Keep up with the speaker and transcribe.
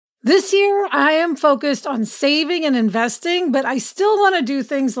This year, I am focused on saving and investing, but I still want to do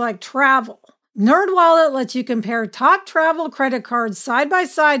things like travel. NerdWallet lets you compare top travel credit cards side by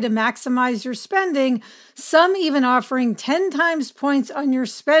side to maximize your spending, some even offering 10 times points on your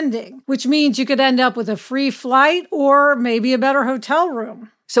spending, which means you could end up with a free flight or maybe a better hotel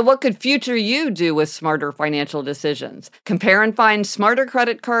room. So what could future you do with smarter financial decisions? Compare and find smarter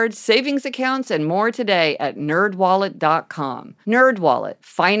credit cards, savings accounts, and more today at nerdwallet.com. NerdWallet,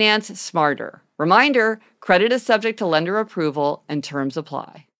 finance smarter. Reminder, credit is subject to lender approval and terms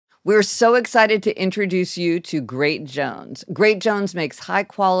apply. We're so excited to introduce you to Great Jones. Great Jones makes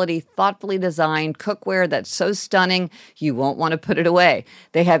high-quality, thoughtfully designed cookware that's so stunning you won't want to put it away.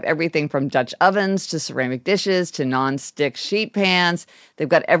 They have everything from Dutch ovens to ceramic dishes to non-stick sheet pans. They've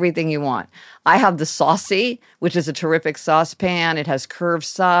got everything you want. I have the Saucy, which is a terrific saucepan. It has curved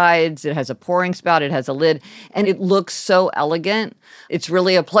sides. It has a pouring spout. It has a lid. And it looks so elegant. It's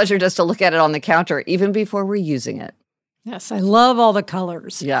really a pleasure just to look at it on the counter, even before we're using it. Yes, I love all the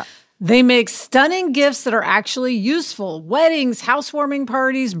colors. Yeah. They make stunning gifts that are actually useful. Weddings, housewarming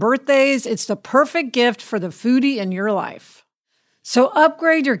parties, birthdays. It's the perfect gift for the foodie in your life. So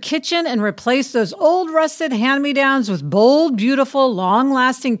upgrade your kitchen and replace those old rusted hand-me-downs with bold, beautiful,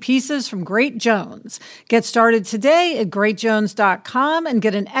 long-lasting pieces from Great Jones. Get started today at greatjones.com and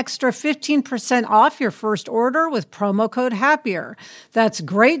get an extra 15% off your first order with promo code HAPPIER. That's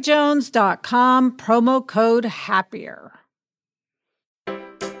greatjones.com, promo code HAPPIER.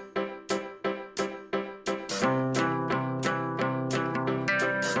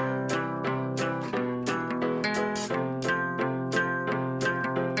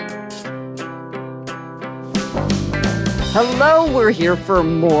 Hello, we're here for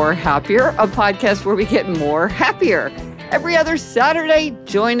More Happier, a podcast where we get more happier. Every other Saturday,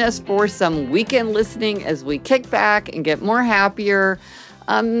 join us for some weekend listening as we kick back and get more happier.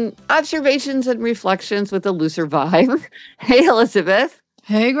 Observations and reflections with a looser vibe. Hey, Elizabeth.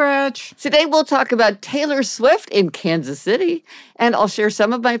 Hey, Gretch. Today we'll talk about Taylor Swift in Kansas City, and I'll share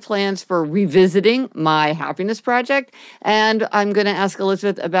some of my plans for revisiting my happiness project. And I'm going to ask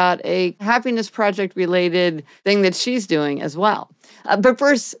Elizabeth about a happiness project-related thing that she's doing as well. But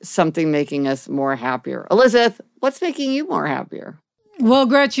first, something making us more happier. Elizabeth, what's making you more happier? Well,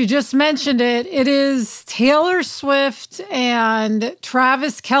 Gretch, you just mentioned it. It is Taylor Swift and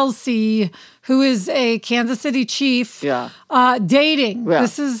Travis Kelce, who is a Kansas City Chief, dating. Yeah.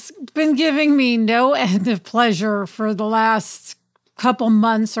 This has been giving me no end of pleasure for the last couple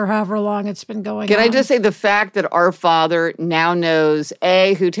months or however long it's been going on. Can I just say the fact that our father now knows,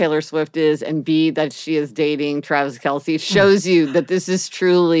 A, who Taylor Swift is, and B, that she is dating Travis Kelce shows you that this is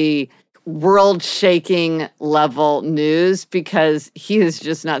truly world-shaking level news, because he is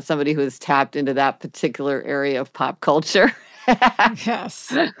just not somebody who has tapped into that particular area of pop culture.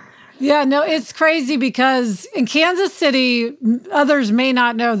 Yes. Yeah, no, it's crazy because in Kansas City, others may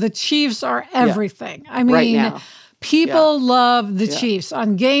not know, the Chiefs are everything. I mean, right now. People love the Chiefs.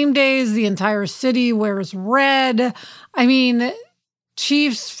 On game days, the entire city wears red. I mean,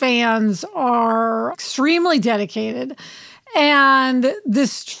 Chiefs fans are extremely dedicated. And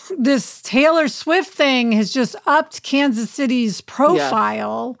this Taylor Swift thing has just upped Kansas City's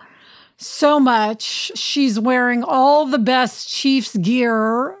profile so much. She's wearing all the best Chiefs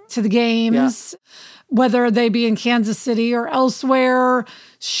gear to the games, whether they be in Kansas City or elsewhere.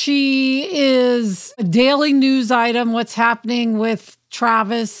 She is a daily news item, what's happening with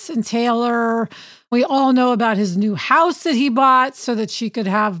Travis and Taylor. We all know about his new house that he bought so that she could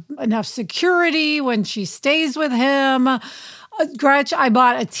have enough security when she stays with him. Gretch, I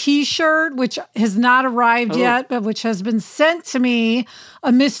bought a T-shirt, which has not arrived yet, but which has been sent to me,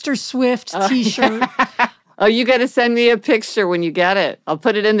 a Mr. Swift T-shirt. Oh, you got to send me a picture when you get it. I'll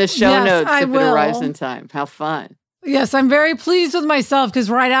put it in the show notes if it arrives in time. How fun. Yes, I'm very pleased with myself because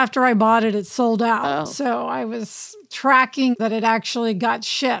right after I bought it, it sold out. So I was tracking that it actually got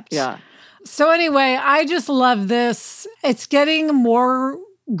shipped. Yeah. So anyway, I just love this. It's getting more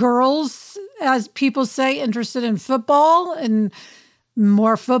girls, as people say, interested in football, and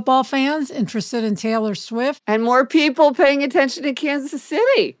more football fans interested in Taylor Swift. And more people paying attention to Kansas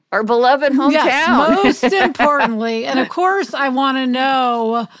City, our beloved hometown. Yes, most importantly. And of course, I want to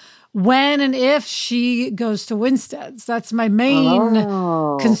know when and if she goes to Winstead's. That's my main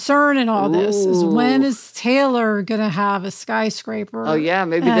concern in all this, is when is Taylor going to have a skyscraper? Oh, yeah.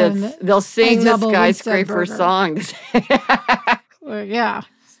 Maybe they'll sing the skyscraper song. Yeah.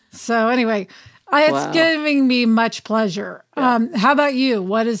 So anyway, it's giving me much pleasure. How about you?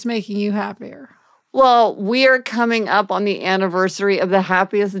 What is making you happier? Well, we are coming up on the anniversary of the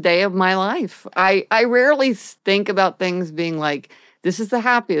happiest day of my life. I rarely think about things being like this is the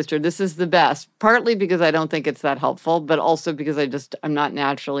happiest or this is the best, partly because I don't think it's that helpful, but also because I'm not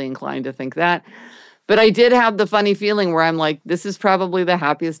naturally inclined to think that. But I did have the funny feeling where I'm like, this is probably the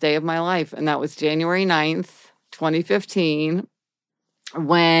happiest day of my life. And that was January 9th, 2015,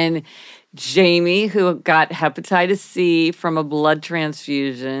 when Jamie, who got hepatitis C from a blood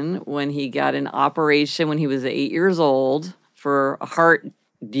transfusion, when he got an operation when he was 8 years old for a heart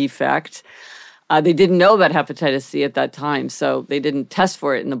defect. They didn't know about hepatitis C at that time, so they didn't test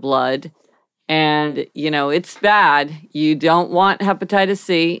for it in the blood. And, it's bad. You don't want hepatitis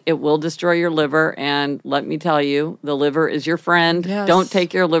C. It will destroy your liver. And let me tell you, the liver is your friend. Yes. Don't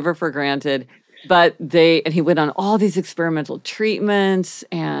take your liver for granted. But he went on all these experimental treatments.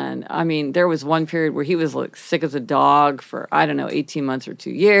 And I mean, there was one period where he was like sick as a dog for, 18 months or 2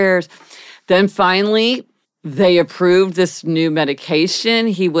 years. Then finally, they approved this new medication.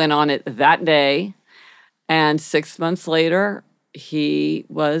 He went on it that day. And 6 months later, he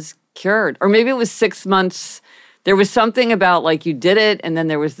was cured. Or maybe it was 6 months. There was something about like you did it, and then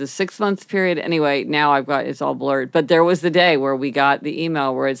there was the 6 months period. Anyway, now it's all blurred. But there was the day where we got the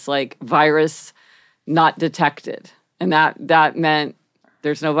email where it's like virus not detected. And that meant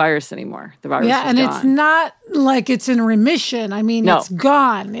there's no virus anymore. The virus is gone. It's not like it's in remission. I mean, It's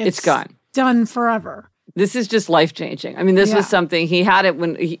gone. It's gone. Done forever. This is just life-changing. I mean, this was something, he had it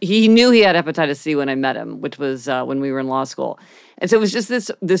when, he knew he had hepatitis C when I met him, which was when we were in law school. And so it was just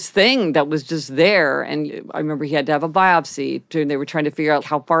this thing that was just there. And I remember he had to have a biopsy. They were trying to figure out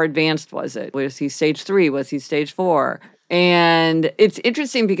how far advanced was it. Was he stage 3? Was he stage 4? And it's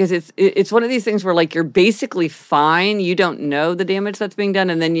interesting because it's one of these things where like you're basically fine. You don't know the damage that's being done.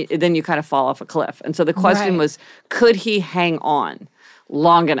 And then you kind of fall off a cliff. And so the question was, could he hang on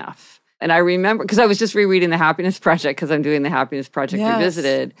long enough? And I remember, because I was just rereading The Happiness Project, because I'm doing The Happiness Project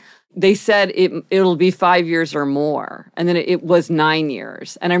Revisited. They said it'll be 5 years or more. And then it was 9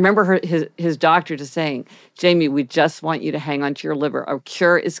 years. And I remember his doctor just saying, Jamie, we just want you to hang on to your liver. A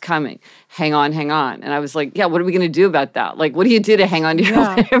cure is coming. Hang on, hang on. And I was like, yeah, what are we going to do about that? Like, what do you do to hang on to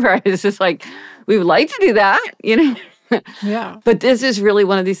your liver? It's just like, we would like to do that, Yeah. But this is really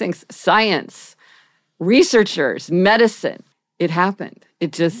one of these things. Science, researchers, medicine, it happened.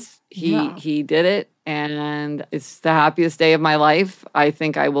 It just... He did it, and it's the happiest day of my life. I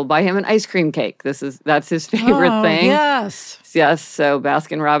think I will buy him an ice cream cake. That's his favorite thing. Yes. Yes, so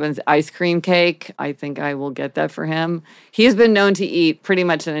Baskin-Robbins ice cream cake. I think I will get that for him. He has been known to eat pretty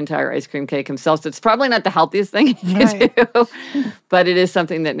much an entire ice cream cake himself, so it's probably not the healthiest thing to do, but it is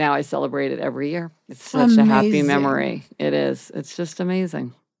something that now I celebrate it every year. It's such a happy memory. It is. It's just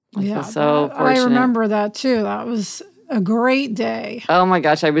amazing. I feel so fortunate. I remember that too. That was a great day. Oh my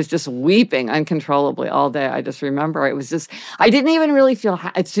gosh, I was just weeping uncontrollably all day. I just remember I didn't even really feel,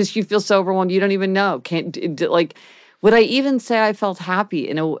 it's just you feel so overwhelmed, you don't even know. Would I even say I felt happy?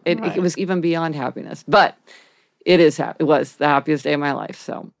 It was even beyond happiness. But it was the happiest day of my life.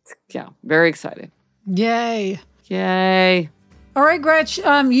 So yeah, very excited. Yay. All right, Gretch,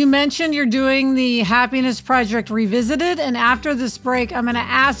 you mentioned you're doing the Happiness Project Revisited. And after this break, I'm going to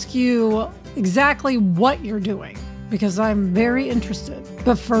ask you exactly what you're doing, because I'm very interested.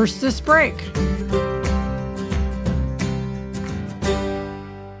 But first, this break.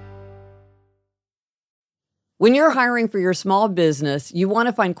 When you're hiring for your small business, you want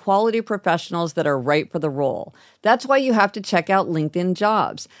to find quality professionals that are right for the role. That's why you have to check out LinkedIn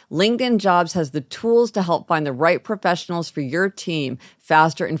Jobs. LinkedIn Jobs has the tools to help find the right professionals for your team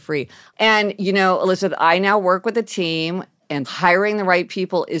faster and free. And, Elizabeth, I now work with a team, and hiring the right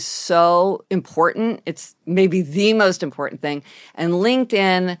people is so important. It's maybe the most important thing. And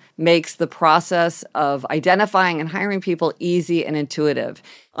LinkedIn makes the process of identifying and hiring people easy and intuitive.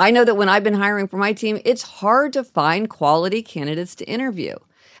 I know that when I've been hiring for my team, it's hard to find quality candidates to interview.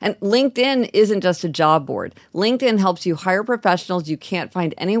 And LinkedIn isn't just a job board. LinkedIn helps you hire professionals you can't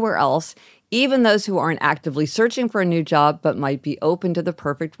find anywhere else, even those who aren't actively searching for a new job but might be open to the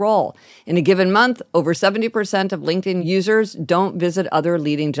perfect role. In a given month, over 70% of LinkedIn users don't visit other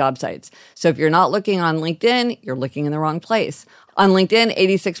leading job sites. So if you're not looking on LinkedIn, you're looking in the wrong place. On LinkedIn,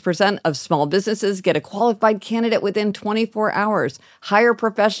 86% of small businesses get a qualified candidate within 24 hours. Hire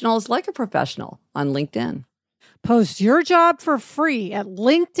professionals like a professional on LinkedIn. Post your job for free at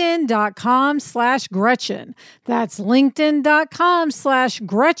linkedin.com/Gretchen. That's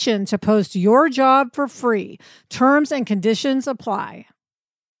linkedin.com/Gretchen to post your job for free. Terms and conditions apply.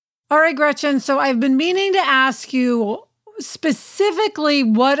 All right, Gretchen. So I've been meaning to ask you specifically,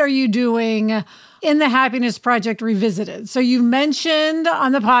 what are you doing in the Happiness Project Revisited? So you mentioned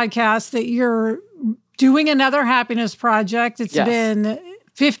on the podcast that you're doing another happiness project. It's been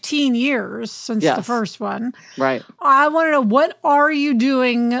 15 years since the Yes. first one. Right. I want to know, what are you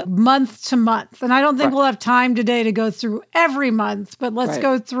doing month to month? And I don't think Right. we'll have time today to go through every month, but let's Right.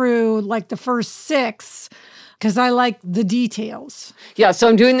 go through like the first 6 because I like the details. Yeah, so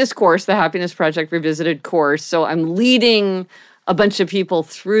I'm doing this course, the Happiness Project Revisited course. So I'm leading a bunch of people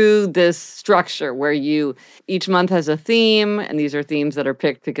through this structure where each month has a theme, and these are themes that are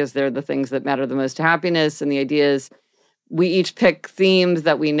picked because they're the things that matter the most to happiness. And the idea is we each pick themes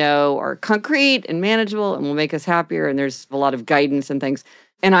that we know are concrete and manageable and will make us happier. And there's a lot of guidance and things.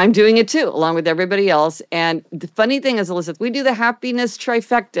 And I'm doing it too, along with everybody else. And the funny thing is, Elizabeth, we do the happiness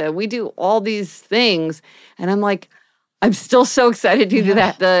trifecta. We do all these things. And I'm like, I'm still so excited to do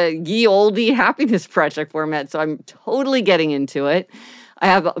that, the ye olde happiness project format. So I'm totally getting into it. I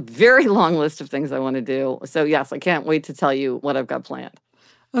have a very long list of things I want to do. So yes, I can't wait to tell you what I've got planned.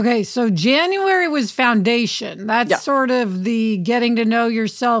 Okay, so January was foundation. That's sort of the getting to know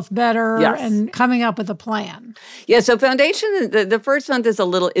yourself better and coming up with a plan. Yeah, so foundation, the first month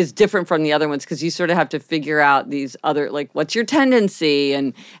is different from the other ones because you sort of have to figure out these other, like, what's your tendency?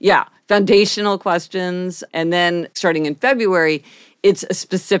 And foundational questions. And then starting in February, it's a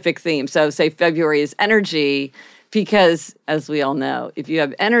specific theme. So say February is energy, because as we all know, if you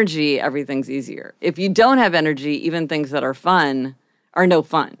have energy, everything's easier. If you don't have energy, even things that are fun are no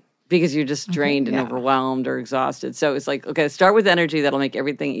fun because you're just drained and overwhelmed or exhausted. So it's like, okay, start with energy. That'll make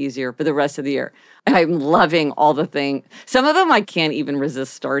everything easier for the rest of the year. I'm loving all the things. Some of them I can't even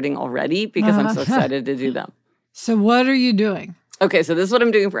resist starting already because I'm so excited to do them. So what are you doing? Okay, so this is what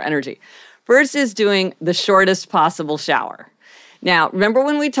I'm doing for energy. First is doing the shortest possible shower. Now, remember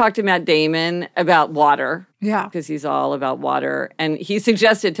when we talked to Matt Damon about water? Yeah. Because he's all about water. And he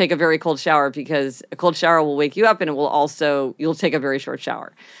suggested take a very cold shower because a cold shower will wake you up and you'll take a very short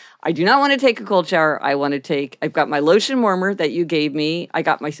shower. I do not want to take a cold shower. I've got my lotion warmer that you gave me.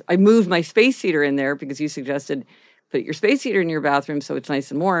 I moved my space heater in there because you suggested put your space heater in your bathroom so it's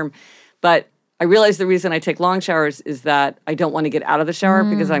nice and warm. But I realized the reason I take long showers is that I don't want to get out of the shower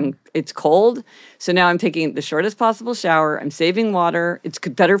because it's cold. So now I'm taking the shortest possible shower. I'm saving water. It's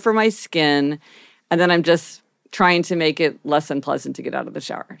better for my skin. And then I'm just trying to make it less unpleasant to get out of the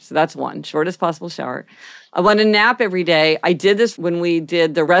shower. So that's one, shortest possible shower. I want to nap every day. I did this when we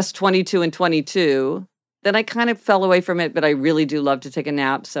did the rest 22 and 22. Then I kind of fell away from it, but I really do love to take a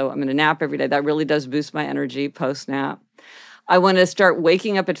nap. So I'm going to nap every day. That really does boost my energy post-nap. I want to start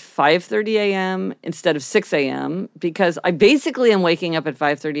waking up at 5:30 a.m. instead of 6 a.m. because I basically am waking up at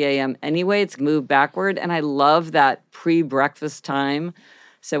 5:30 a.m. anyway. It's moved backward, and I love that pre-breakfast time.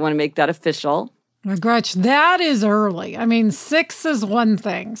 So I want to make that official. Gretch, that is early. I mean, 6 is one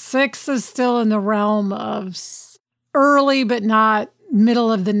thing. 6 is still in the realm of early, but not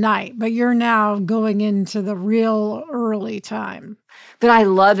middle of the night. But you're now going into the real early time. But I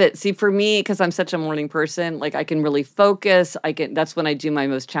love it. See, for me, because I'm such a morning person, like I can really focus. That's when I do my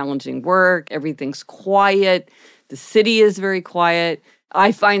most challenging work. Everything's quiet. The city is very quiet.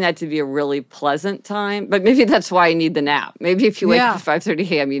 I find that to be a really pleasant time. But maybe that's why I need the nap. Maybe if you wake up at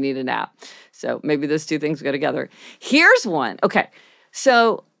 5:30 a.m., you need a nap. So maybe those two things go together. Here's one. Okay.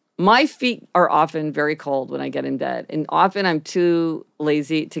 So my feet are often very cold when I get in bed. And often I'm too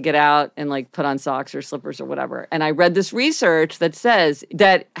lazy to get out and like put on socks or slippers or whatever. And I read this research that says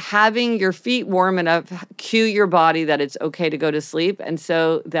that having your feet warm enough cue your body that it's okay to go to sleep. And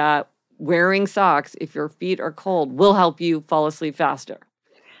so that wearing socks, if your feet are cold, will help you fall asleep faster.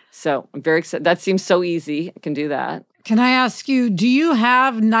 So I'm very excited. That seems so easy. I can do that. Can I ask you, do you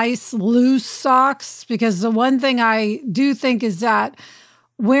have nice loose socks? Because the one thing I do think is that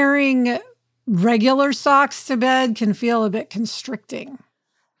wearing regular socks to bed can feel a bit constricting.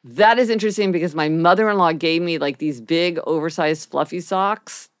 That is interesting because my mother-in-law gave me like these big, oversized, fluffy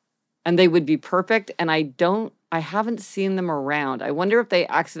socks, and they would be perfect. And I haven't seen them around. I wonder if they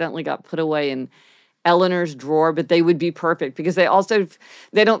accidentally got put away in Eleanor's drawer, but they would be perfect because they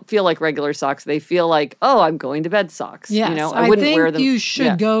don't feel like regular socks. They feel like, oh, I'm going to bed socks. Yes, I wouldn't think wear them. You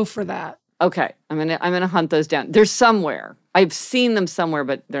should go for that. Okay, I'm gonna hunt those down. They're somewhere. I've seen them somewhere,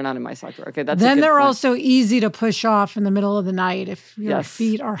 but they're not in my sock drawer. Okay, that's then a good they're point. Also easy to push off in the middle of the night if your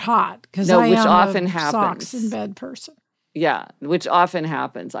feet are hot. Because I which am often a happens. Socks in bed person. Yeah, which often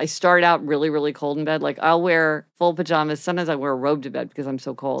happens. I start out really, really cold in bed. Like I'll wear full pajamas. Sometimes I wear a robe to bed because I'm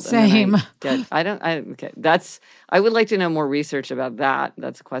so cold. Same. I would like to know more research about that.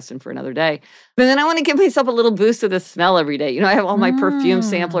 That's a question for another day. But then I want to give myself a little boost of the smell every day. I have all my perfume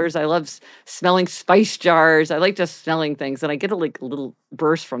samplers. I love smelling spice jars. I like just smelling things, and I get a little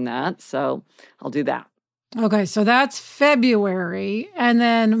burst from that. So I'll do that. Okay, so that's February. And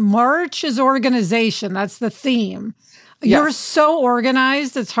then March is organization. That's the theme. You're so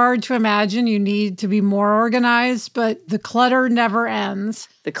organized. It's hard to imagine you need to be more organized, but the clutter never ends.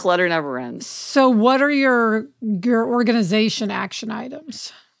 The clutter never ends. So what are your organization action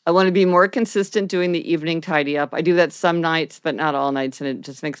items? I want to be more consistent doing the evening tidy up. I do that some nights, but not all nights, and it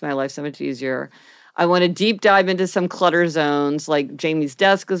just makes my life so much easier. I want to deep dive into some clutter zones, like Jamie's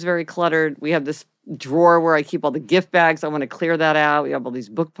desk is very cluttered. We have this drawer where I keep all the gift bags. I want to clear that out. We have all these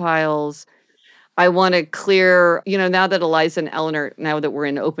book piles. I want to clear, now that Eliza and Eleanor, now that we're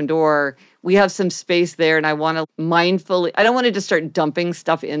in Open Door, we have some space there, and I want to mindfully, I don't want to just start dumping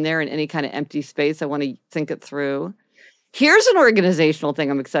stuff in there in any kind of empty space. I want to think it through. Here's an organizational thing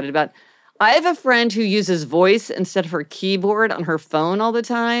I'm excited about. I have a friend who uses voice instead of her keyboard on her phone all the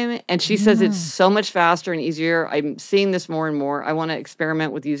time, and she says it's so much faster and easier. I'm seeing this more and more. I want to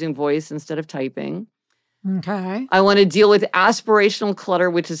experiment with using voice instead of typing. Okay. I want to deal with aspirational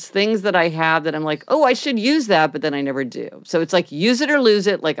clutter, which is things that I have that I'm like, oh, I should use that, but then I never do. So it's like use it or lose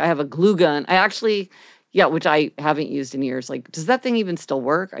it. Like I have a glue gun. I actually, which I haven't used in years. Like, does that thing even still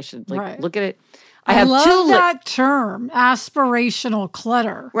work? I should look at it. I love that term, aspirational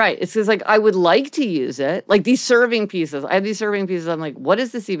clutter. Right. It's just like, I would like to use it. Like these serving pieces. I have these serving pieces. I'm like, what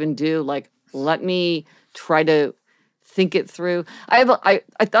does this even do? Like, let me try to think it through. I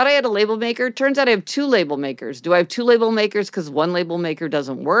thought I had a label maker. Turns out I have 2 label makers. Do I have 2 label makers because one label maker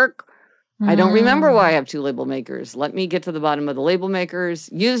doesn't work? I don't remember why I have 2 label makers. Let me get to the bottom of the label makers,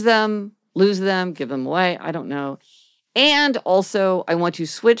 use them, lose them, give them away. I don't know. And also, I want to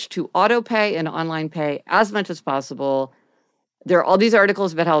switch to auto pay and online pay as much as possible. There are all these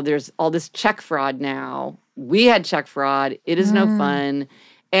articles about how there's all this check fraud now. We had check fraud. It is no fun.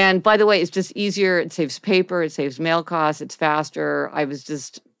 And by the way, it's just easier. It saves paper. It saves mail costs. It's faster. I was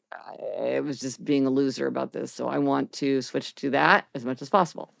just being a loser about this. So I want to switch to that as much as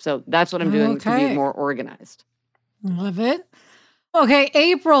possible. So that's what I'm doing to be more organized. Love it. Okay,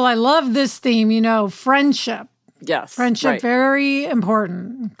 April, I love this theme, friendship. Yes. Friendship, very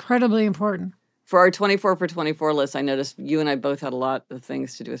important, incredibly important. For our 24 for 24 list, I noticed you and I both had a lot of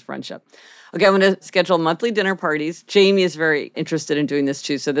things to do with friendship. Okay, I'm going to schedule monthly dinner parties. Jamie is very interested in doing this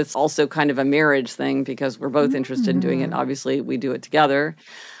too. So that's also kind of a marriage thing because we're both interested in doing it. And obviously, we do it together.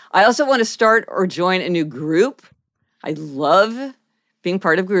 I also want to start or join a new group. I love being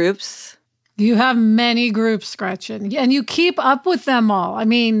part of groups. You have many groups, Gretchen, and you keep up with them all. I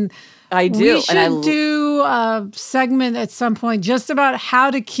mean, I do. We should do a segment at some point just about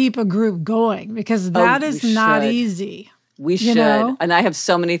how to keep a group going because that is not easy. We should. And I have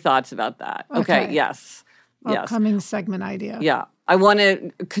so many thoughts about that. Okay. Yes. Upcoming segment idea. Yeah. I want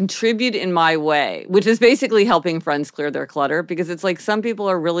to contribute in my way, which is basically helping friends clear their clutter because it's like some people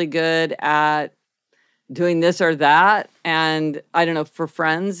are really good at doing this or that. And I don't know, for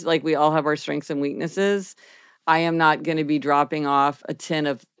friends, like we all have our strengths and weaknesses. I am not going to be dropping off a tin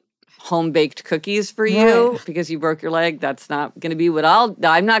of home-baked cookies for you because you broke your leg. That's not going to be what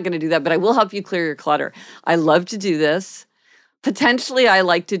I'm not going to do that, but I will help you clear your clutter. I love to do this. Potentially, I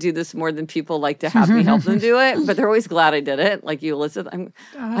like to do this more than people like to have me help them do it, but they're always glad I did it. Like you, Elizabeth.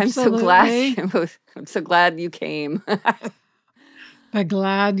 I'm so glad. I'm so glad you came. I'm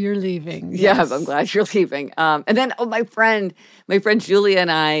glad you're leaving. Yes. Yeah, I'm glad you're leaving. And then, my friend Julia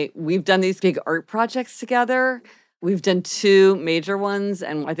and I, we've done these big art projects together. We've done 2 major ones,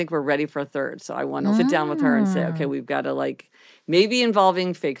 and I think we're ready for a third. So I want to sit down with her and say, okay, we've got to maybe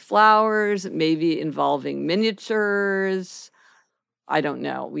involving fake flowers, maybe involving miniatures. I don't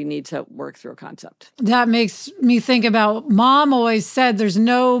know. We need to work through a concept. That makes me think about Mom always said there's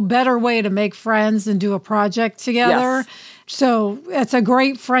no better way to make friends than do a project together. Yes. So it's a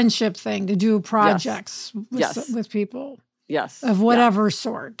great friendship thing to do projects with people. Yes. Of whatever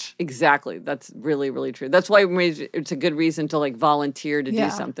sort. Exactly. That's really, really true. That's why it's a good reason to volunteer to do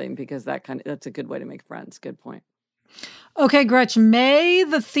something because that's a good way to make friends. Good point. Okay, Gretchen, May,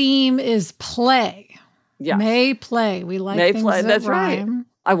 the theme is play. Yes. May play. We like May things play. that That's rhyme. Right.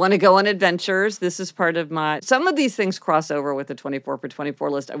 I want to go on adventures. This is part of some of these things cross over with the 24 for 24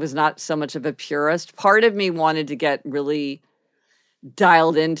 list. I was not so much of a purist. Part of me wanted to get really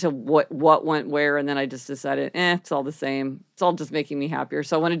dialed into what went where, and then I just decided, it's all the same. It's all just making me happier.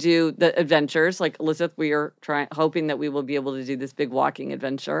 So I want to do the adventures. Like Elizabeth, we are hoping that we will be able to do this big walking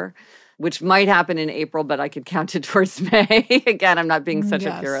adventure, which might happen in April, but I could count it towards May. Again, I'm not being such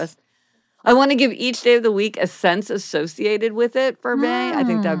a purist. I want to give each day of the week a sense associated with it for May. I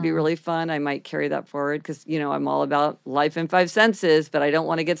think that would be really fun. I might carry that forward because, I'm all about life in 5 senses, but I don't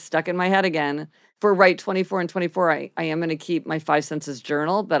want to get stuck in my head again. For Write 24 and 24, I am going to keep my 5 senses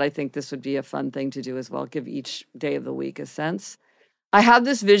journal, but I think this would be a fun thing to do as well. Give each day of the week a sense. I have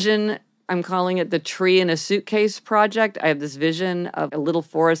this vision. I'm calling it the Tree in a Suitcase project. I have this vision of a little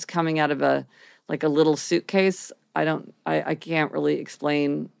forest coming out of a little suitcase. I can't really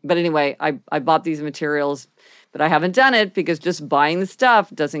explain. But anyway, I bought these materials, but I haven't done it because just buying the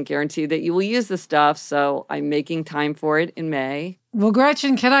stuff doesn't guarantee that you will use the stuff. So I'm making time for it in May. Well,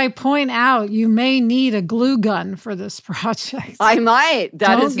 Gretchen, can I point out you may need a glue gun for this project? I might.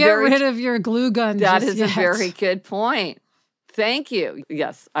 Don't get rid of your glue gun. That is yet. a very good point. Thank you.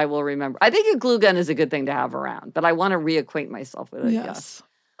 Yes, I will remember. I think a glue gun is a good thing to have around, but I want to reacquaint myself with it. Yes.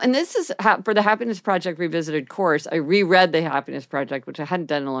 And this is for the Happiness Project Revisited course. I reread the Happiness Project, which I hadn't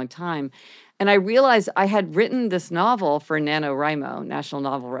done in a long time. And I realized I had written this novel for NaNoWriMo, National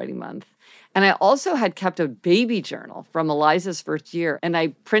Novel Writing Month. And I also had kept a baby journal from Eliza's first year. And I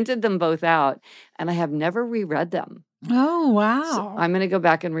printed them both out, and I have never reread them. Oh, wow. So I'm going to go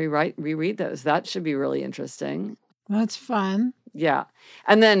back and reread those. That should be really interesting. That's fun. Yeah.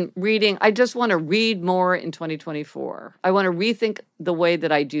 And then reading, I just want to read more in 2024. I want to rethink the way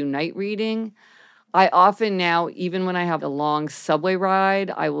that I do night reading. I often now, even when I have a long subway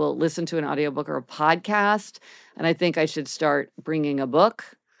ride, I will listen to an audiobook or a podcast. And I think I should start bringing a book.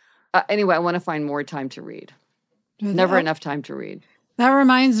 Anyway, I want to find more time to read. Never enough time to read. That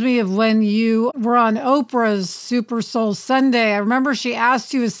reminds me of when you were on Oprah's Super Soul Sunday. I remember she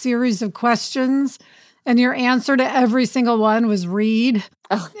asked you a series of questions, and your answer to every single one was read,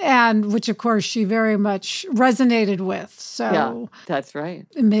 and which, of course, she very much resonated with. So yeah, that's right.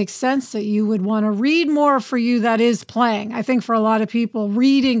 It makes sense that you would want to read more for you that is playing. I think for a lot of people,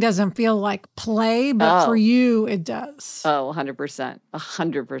 reading doesn't feel like play, but for you, it does. Oh, 100%.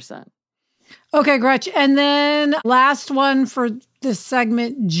 100%. Okay, Gretchen. And then last one for this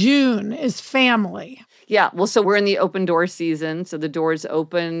segment, June, is family. Yeah, well, so we're in the open door season. So the doors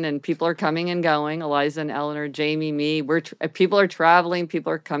open and people are coming and going. Eliza and Eleanor, Jamie, me. People are traveling.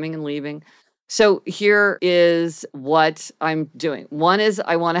 People are coming and leaving. So here is what I'm doing. One is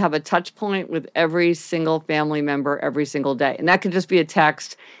I want to have a touch point with every single family member every single day. And that could just be a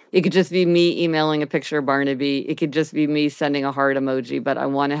text. It could just be me emailing a picture of Barnaby. It could just be me sending a heart emoji. But I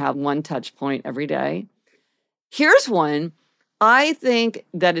want to have one touch point every day. Here's one. I think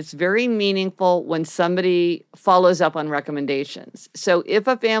that it's very meaningful when somebody follows up on recommendations. So if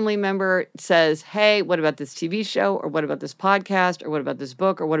a family member says, hey, what about this TV show? Or what about this podcast? Or what about this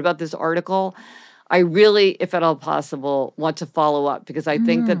book? Or what about this article? I really, if at all possible, want to follow up because I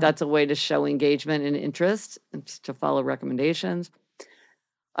think that that's a way to show engagement and interest and to follow recommendations.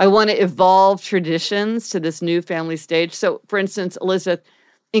 I want to evolve traditions to this new family stage. So for instance, Elizabeth,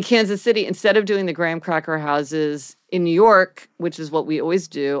 in Kansas City, instead of doing the graham cracker houses in New York, which is what we always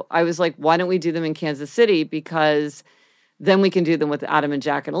do, I was like, why don't we do them in Kansas City? Because then we can do them with Adam and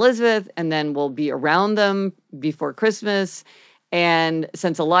Jack and Elizabeth, and then we'll be around them before Christmas. And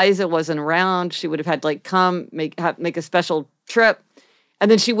since Eliza wasn't around, she would have had to come make a special trip, and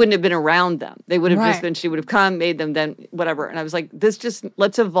then she wouldn't have been around them. They would have just been, she would have come, made them, then whatever. And I was like,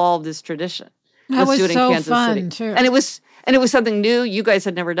 let's evolve this tradition. That let's do it in so Kansas fun City. Too. And it was something new. You guys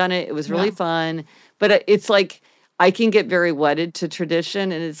had never done it. It was really fun. But it's like I can get very wedded to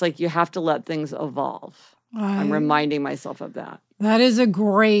tradition, and it's like you have to let things evolve. I'm reminding myself of that. That is a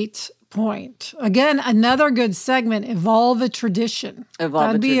great point. Again, another good segment, evolve a tradition.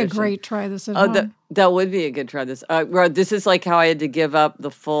 That'd be a great try this at home. That would be a good try this. This is like how I had to give up the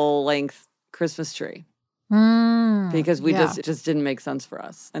full-length Christmas tree. Because we just didn't make sense for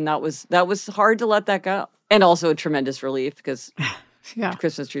us. And that was hard to let that go. And also a tremendous relief because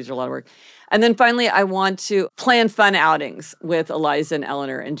Christmas trees are a lot of work. And then finally, I want to plan fun outings with Eliza and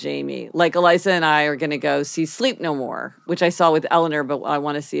Eleanor and Jamie. Like Eliza and I are going to go see Sleep No More, which I saw with Eleanor, but I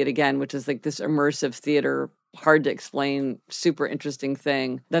want to see it again, which is like this immersive theater, hard to explain, super interesting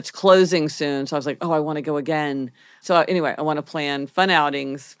thing that's closing soon. So I was like, I want to go again. So anyway, I want to plan fun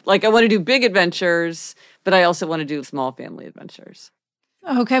outings. Like I want to do big adventures, but I also want to do small family adventures.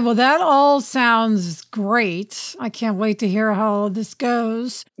 Okay, well, that all sounds great. I can't wait to hear how all this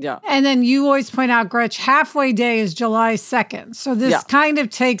goes. Yeah. And then you always point out, Gretch, halfway day is July 2nd. So this kind of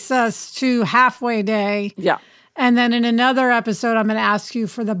takes us to halfway day. Yeah. And then in another episode, I'm going to ask you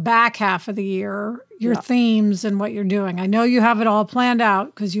for the back half of the year, your themes and what you're doing. I know you have it all planned out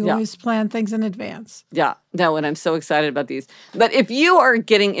because you always plan things in advance. Yeah. No, and I'm so excited about these. But if you are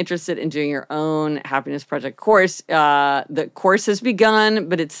getting interested in doing your own Happiness Project course, the course has begun,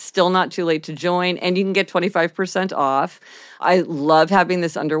 but it's still not too late to join, and you can get 25% off. I love having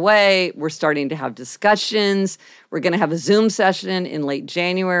this underway. We're starting to have discussions. We're going to have a Zoom session in late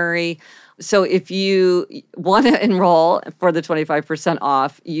January. So if you want to enroll for the 25%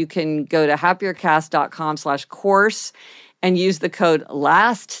 off, you can go to happiercast.com/course. and use the code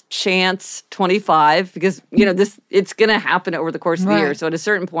LASTCHANCE25 because, it's going to happen over the course of the year. So at a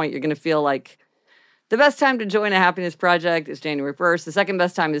certain point, you're going to feel like the best time to join a happiness project is January 1st. The second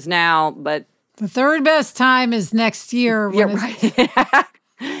best time is now, but the third best time is next year. Right.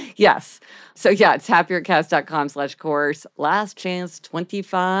 Yes. So it's happiercast.com/course,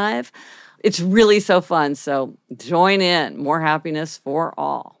 LASTCHANCE25. It's really so fun. So join in. More happiness for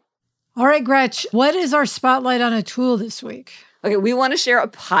all. All right, Gretch, what is our spotlight on a tool this week? Okay, we want to share a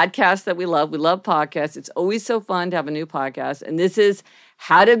podcast that we love. We love podcasts. It's always so fun to have a new podcast. And this is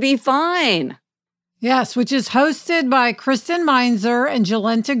How to Be Fine. Yes, which is hosted by Kristen Meinzer and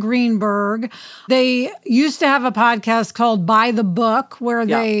Jolenta Greenberg. They used to have a podcast called By the Book, where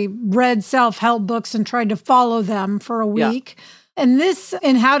they read self-help books and tried to follow them for a week. Yeah. And this,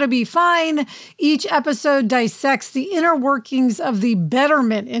 in How to Be Fine, each episode dissects the inner workings of the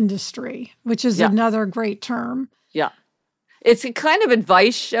betterment industry, which is another great term. Yeah. It's a kind of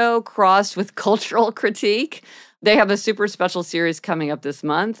advice show crossed with cultural critique. They have a super special series coming up this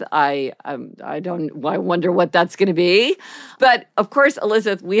month. I wonder what that's going to be. But of course,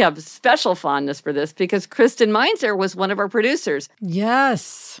 Elizabeth, we have special fondness for this because Kristen Meinzer was one of our producers.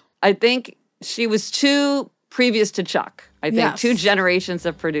 Yes. I think she was two previous to Chuck. I think two generations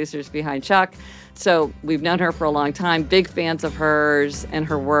of producers behind Chuck. So we've known her for a long time, big fans of hers and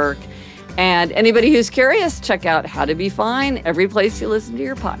her work. And anybody who's curious, check out How to Be Fine every place you listen to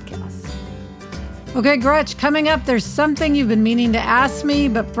your podcast. Okay, Gretch, coming up, there's something you've been meaning to ask me,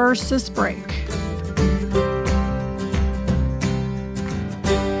 but first, this break.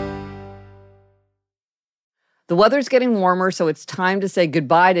 The weather's getting warmer, so it's time to say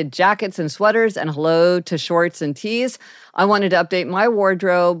goodbye to jackets and sweaters and hello to shorts and tees. I wanted to update my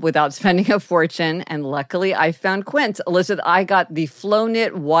wardrobe without spending a fortune, and luckily I found Quince. Elizabeth, I got the flow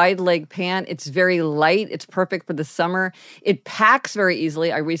knit wide leg pant. It's very light. It's perfect for the summer. It packs very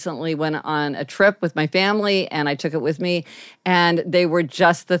easily. I recently went on a trip with my family, and I took it with me, and they were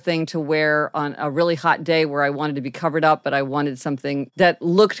just the thing to wear on a really hot day where I wanted to be covered up, but I wanted something that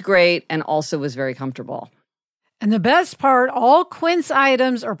looked great and also was very comfortable. And the best part, all Quince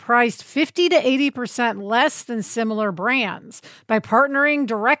items are priced 50 to 80% less than similar brands. By partnering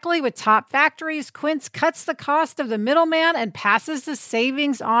directly with top factories, Quince cuts the cost of the middleman and passes the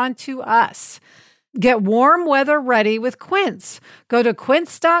savings on to us. Get warm weather ready with Quince. Go to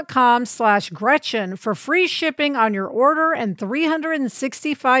quince.com/Gretchen for free shipping on your order and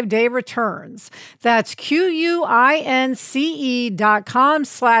 365-day returns. That's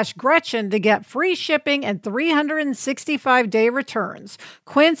QUINCE.com/Gretchen to get free shipping and 365-day returns.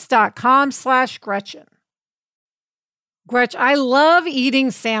 Quince.com/Gretchen. Gretch, I love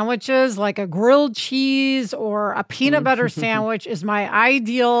eating sandwiches like a grilled cheese or a peanut butter sandwich is my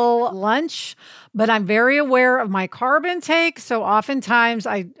ideal lunch, but I'm very aware of my carb intake, so oftentimes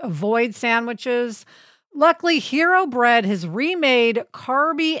I avoid sandwiches. Luckily, Hero Bread has remade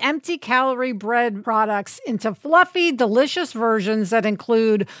carby, empty-calorie bread products into fluffy, delicious versions that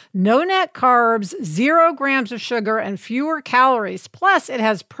include no net carbs, 0 grams of sugar, and fewer calories. Plus, it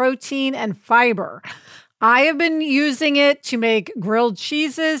has protein and fiber. I have been using it to make grilled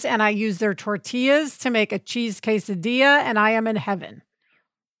cheeses, and I use their tortillas to make a cheese quesadilla, and I am in heaven.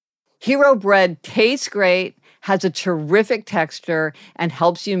 Hero Bread tastes great, has a terrific texture, and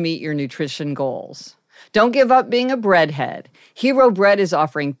helps you meet your nutrition goals. Don't give up being a breadhead. Hero Bread is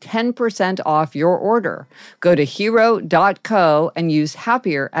offering 10% off your order. Go to hero.co and use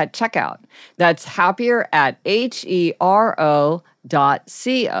Happier at checkout. That's Happier at HERO.co.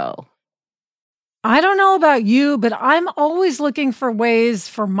 I don't know about you, but I'm always looking for ways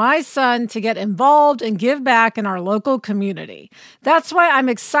for my son to get involved and give back in our local community. That's why I'm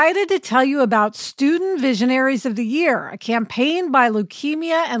excited to tell you about Student Visionaries of the Year, a campaign by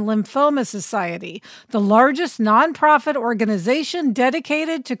Leukemia and Lymphoma Society, the largest nonprofit organization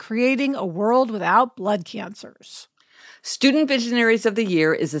dedicated to creating a world without blood cancers. Student Visionaries of the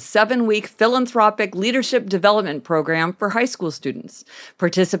Year is a 7-week philanthropic leadership development program for high school students.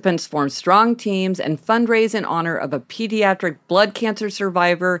 Participants form strong teams and fundraise in honor of a pediatric blood cancer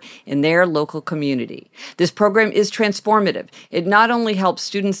survivor in their local community. This program is transformative. It not only helps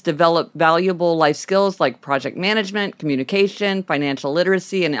students develop valuable life skills like project management, communication, financial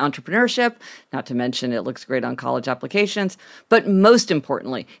literacy, and entrepreneurship, not to mention it looks great on college applications, but most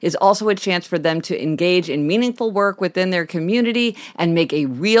importantly, is also a chance for them to engage in meaningful work within their community and make a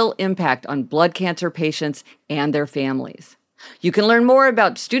real impact on blood cancer patients and their families. You can learn more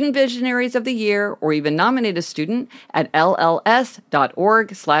about Student Visionaries of the Year or even nominate a student at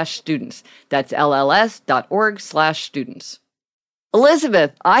lls.org/students. That's lls.org/students.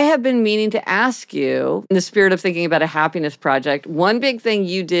 Elizabeth, I have been meaning to ask you, in the spirit of thinking about a happiness project, one big thing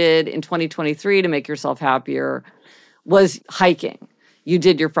you did in 2023 to make yourself happier was hiking. You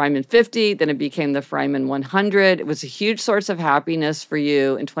did your Fryman 50, then it became the Fryman 100. It was a huge source of happiness for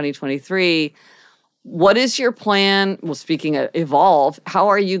you in 2023. What is your plan? Well, speaking of evolve, how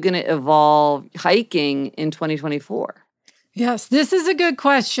are you going to evolve hiking in 2024? Yes, this is a good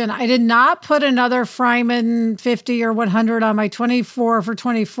question. I did not put another Fryman 50 or 100 on my 24 for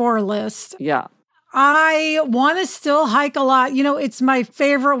 24 list. Yeah. I want to still hike a lot. You know, it's my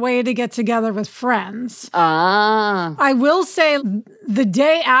favorite way to get together with friends. I will say the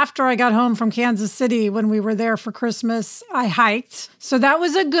day after I got home from Kansas City, when we were there for Christmas, I hiked. So that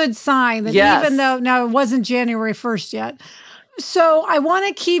was a good sign that even though, now it wasn't January 1st yet. So I want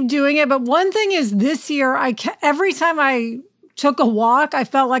to keep doing it. But one thing is this year, every time I took a walk, I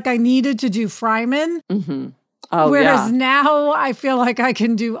felt like I needed to do Fryman. Mm-hmm. Whereas now I feel like I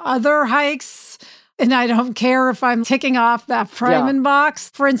can do other hikes. And I don't care if I'm ticking off that Fryman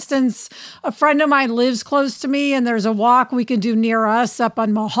box. For instance, a friend of mine lives close to me, and there's a walk we can do near us up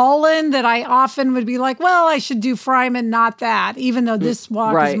on Mulholland that I often would be like, well, I should do Fryman, not that, even though this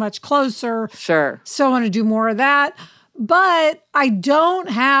walk is much closer. Sure. So I want to do more of that. But I don't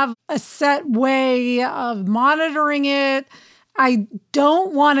have a set way of monitoring it. I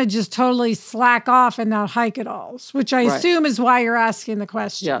don't want to just totally slack off and not hike at all, which I assume is why you're asking the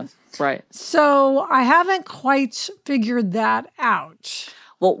question. Yes. Right. So I haven't quite figured that out.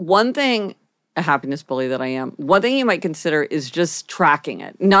 Well, one thing, a happiness bully that I am, one thing you might consider is just tracking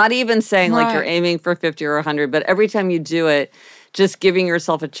it. Not even saying like you're aiming for 50 or 100, but every time you do it, just giving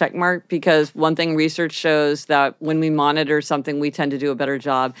yourself a check mark, because one thing research shows that when we monitor something, we tend to do a better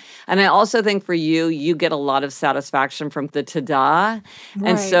job. And I also think for you, you get a lot of satisfaction from the ta-da.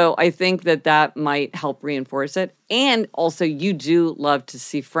 And so I think that that might help reinforce it. And also you do love to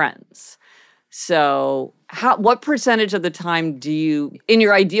see friends. So what percentage of the time do you, in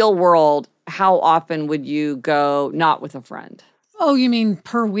your ideal world, how often would you go not with a friend? Oh, you mean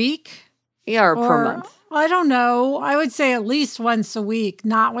per week? Yeah, or per month. I don't know. I would say at least once a week,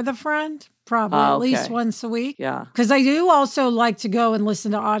 not with a friend. Probably at least once a week. Yeah. Because I do also like to go and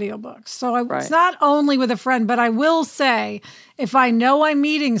listen to audiobooks. So it's not only with a friend, but I will say if I know I'm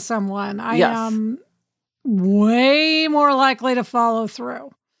meeting someone, I am way more likely to follow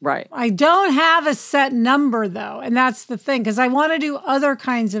through. Right. I don't have a set number, though. And that's the thing, because I want to do other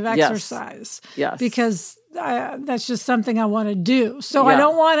kinds of exercise. Yes. Because that's just something I want to do. So I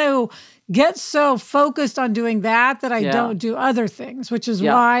don't want to get so focused on doing that I don't do other things, which is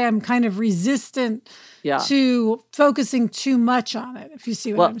why I'm kind of resistant to focusing too much on it, if you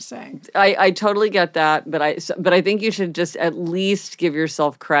see what I'm saying. I totally get that, but I think you should just at least give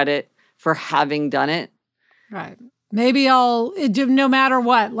yourself credit for having done it. Right. Maybe I'll do no matter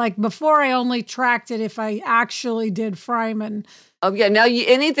what. Like before, I only tracked it if I actually did Fryman. Oh, yeah. Now,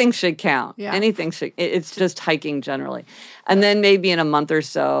 anything should count. Yeah. Anything should. It's just hiking generally. And then maybe in a month or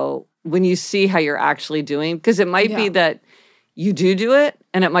so, when you see how you're actually doing, because it might be that you do it,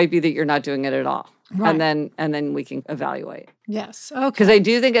 and it might be that you're not doing it at all. Right. And then we can evaluate. Yes. Okay. Because I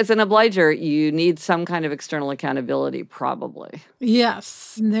do think as an obliger, you need some kind of external accountability, probably.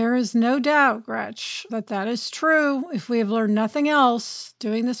 Yes. There is no doubt, Gretch, that is true. If we have learned nothing else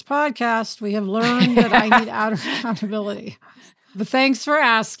doing this podcast, we have learned that I need outer accountability. But thanks for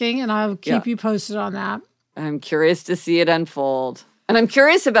asking, and I'll keep you posted on that. I'm curious to see it unfold. And I'm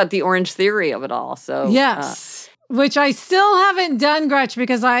curious about the Orange Theory of it all. So yes. Which I still haven't done, Gretch,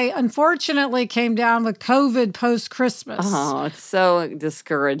 because I unfortunately came down with COVID post-Christmas. Oh, it's so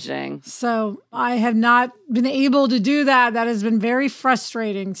discouraging. So I have not been able to do that. That has been very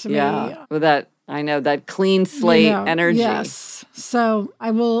frustrating to me. Yeah, with that clean slate energy. Yes. So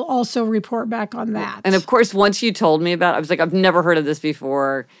I will also report back on that. And of course, once you told me about it, I was like, I've never heard of this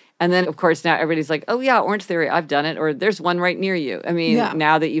before. And then, of course, now everybody's like, oh, yeah, Orange Theory, I've done it. Or there's one right near you. I mean,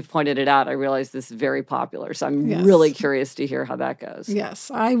 now that you've pointed it out, I realize this is very popular. So I'm really curious to hear how that goes.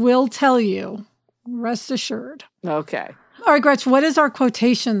 Yes, I will tell you. Rest assured. Okay. All right, Gretch, what is our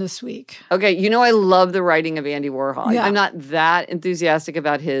quotation this week? Okay, I love the writing of Andy Warhol. Yeah. I'm not that enthusiastic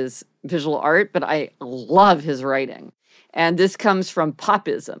about his visual art, but I love his writing. And this comes from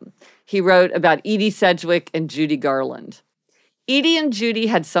Popism. He wrote about Edie Sedgwick and Judy Garland. Edie and Judy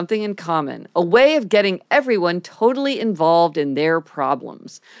had something in common, a way of getting everyone totally involved in their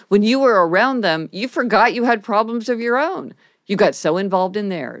problems. When you were around them, you forgot you had problems of your own. You got so involved in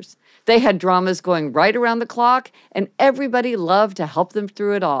theirs. They had dramas going right around the clock, and everybody loved to help them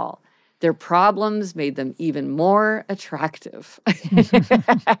through it all. Their problems made them even more attractive.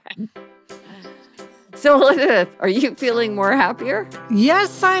 So, Elizabeth, are you feeling more happier?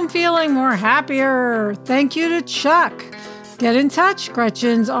 Yes, I'm feeling more happier. Thank you to Chuck. Get in touch.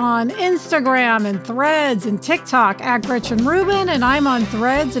 Gretchen's on Instagram and Threads and TikTok at Gretchen Rubin, and I'm on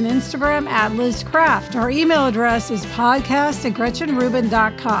Threads and Instagram at Liz Craft. Our email address is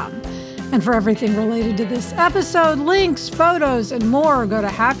podcast@GretchenRubin.com. And for everything related to this episode, links, photos, and more, go to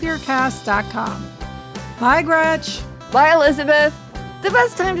happiercast.com. Bye, Gretch. Bye, Elizabeth. The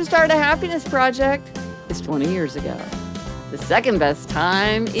best time to start a happiness project is 20 years ago. The second best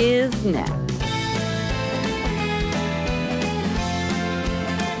time is now.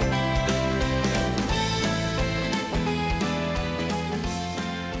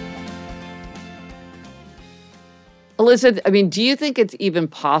 Elizabeth, do you think it's even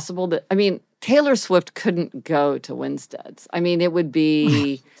possible that, Taylor Swift couldn't go to Winstead's. It would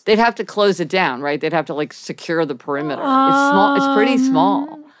be, they'd have to close it down, right? They'd have to secure the perimeter. It's small. It's pretty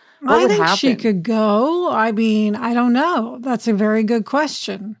small. What would think happen? She could go. I don't know. That's a very good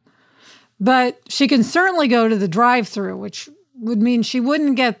question. But she can certainly go to the drive-thru, which would mean she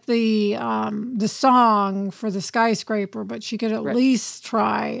wouldn't get the song for the skyscraper, but she could at least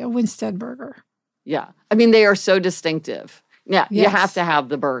try a Winstead burger. Yeah. They are so distinctive. Yeah. Yes. You have to have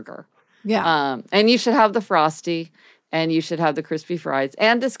the burger. Yeah. And you should have the Frosty, and you should have the crispy fries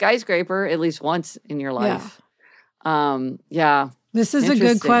and the skyscraper at least once in your life. Yeah. This is a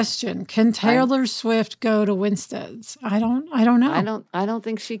good question. Can Taylor Swift go to Winstead's? I don't know. I don't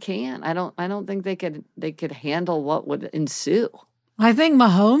think she can. I don't think they could handle what would ensue. I think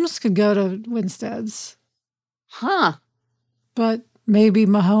Mahomes could go to Winstead's. Huh. But maybe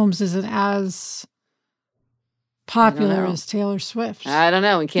Mahomes isn't as popular as Taylor Swift. I don't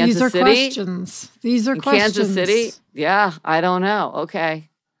know. In Kansas City? These are questions. Kansas City? Yeah, I don't know. Okay.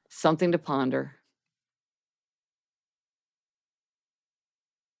 Something to ponder.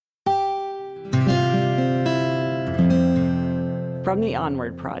 From the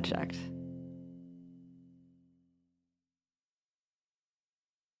Onward Project.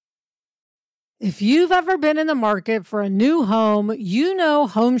 If you've ever been in the market for a new home, you know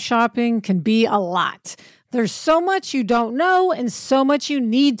home shopping can be a lot. There's so much you don't know and so much you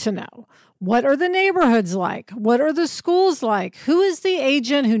need to know. What are the neighborhoods like? What are the schools like? Who is the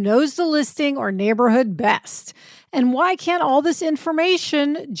agent who knows the listing or neighborhood best? And why can't all this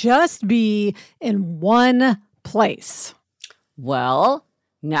information just be in one place? Well,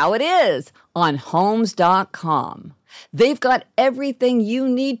 now it is on Homes.com. They've got everything you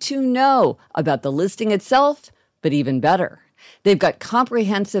need to know about the listing itself, but even better, they've got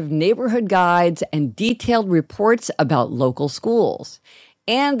comprehensive neighborhood guides and detailed reports about local schools.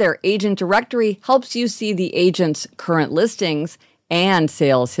 And their agent directory helps you see the agent's current listings and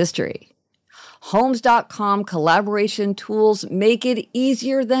sales history. Homes.com collaboration tools make it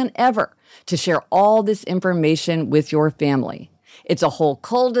easier than ever to share all this information with your family. It's a whole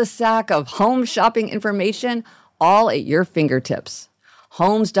cul-de-sac of home shopping information all at your fingertips.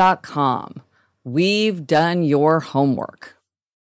 Homes.com. We've done your homework.